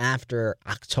over after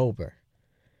October,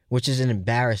 which is an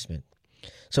embarrassment.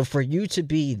 So for you to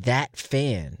be that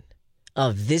fan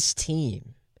of this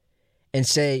team and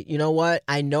say, you know what,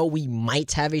 I know we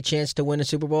might have a chance to win the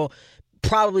Super Bowl.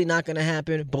 Probably not going to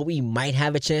happen, but we might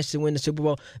have a chance to win the Super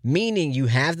Bowl, meaning you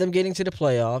have them getting to the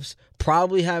playoffs,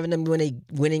 probably having them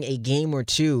winning a game or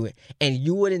two, and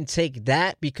you wouldn't take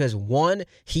that because, one,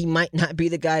 he might not be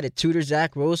the guy to tutor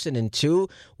Zach Wilson, and two,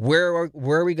 where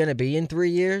are we going to be in 3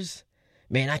 years?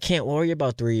 Man, I can't worry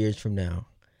about 3 years from now.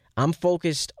 I'm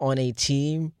focused on a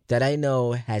team that I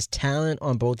know has talent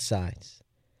on both sides.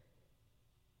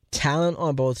 Talent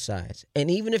on both sides.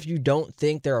 And even if you don't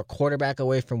think they're a quarterback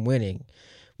away from winning,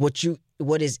 what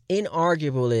is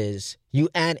inarguable is you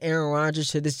add Aaron Rodgers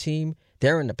to this team,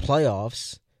 they're in the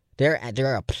playoffs, they're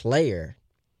a player,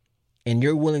 and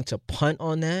you're willing to punt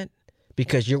on that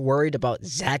because you're worried about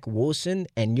Zach Wilson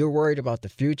and you're worried about the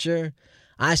future.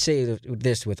 I say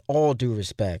this with all due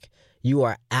respect. You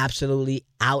are absolutely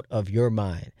out of your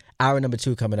mind. Hour number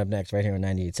 2 coming up next right here on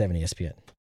 98.7 ESPN.